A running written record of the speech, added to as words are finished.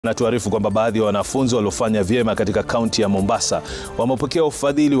Natuarifu kwamba baadhi ya wanafunzi waliofanya vyema katika kaunti ya Mombasa wamepokea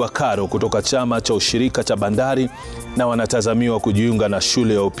ufadhili wa karo kutoka chama cha ushirika cha bandari na wanatazamiwa kujiunga na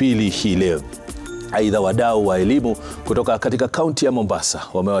shule ya upili hii leo. Aidha, wadau wa elimu kutoka katika kaunti ya Mombasa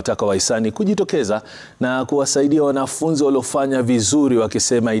wamewataka wahisani kujitokeza na kuwasaidia wanafunzi waliofanya vizuri,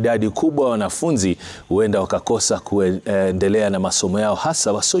 wakisema idadi kubwa ya wanafunzi huenda wakakosa kuendelea na masomo yao,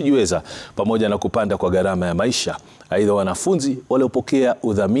 hasa wasiojiweza, pamoja na kupanda kwa gharama ya maisha. Aidha, wanafunzi waliopokea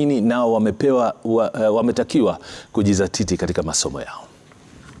udhamini nao wametakiwa kujizatiti katika masomo yao.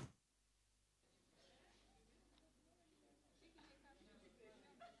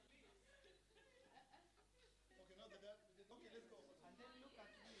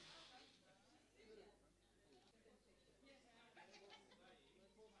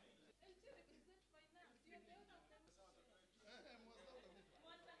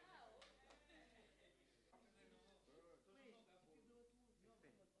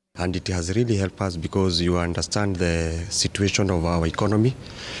 And it has really helped us because you understand the situation of our economy.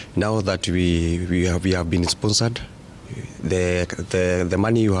 Now that we have been sponsored, the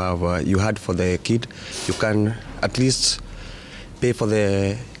money you had for the kid, you can at least pay for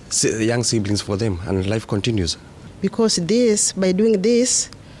the young siblings for them, and life continues. Because by doing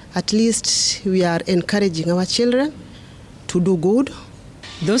this, at least we are encouraging our children to do good.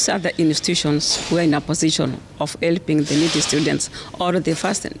 Those are the institutions who are in a position of helping the needy students, or the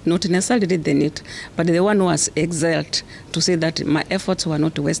first, not necessarily the need, but the one who has excelled, to say that my efforts were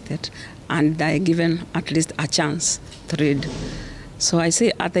not wasted and they are given at least a chance to read. So I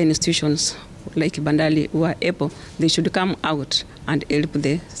say other institutions like Bandari who are able, they should come out and help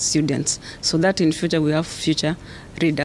the students so that in future we have future readers.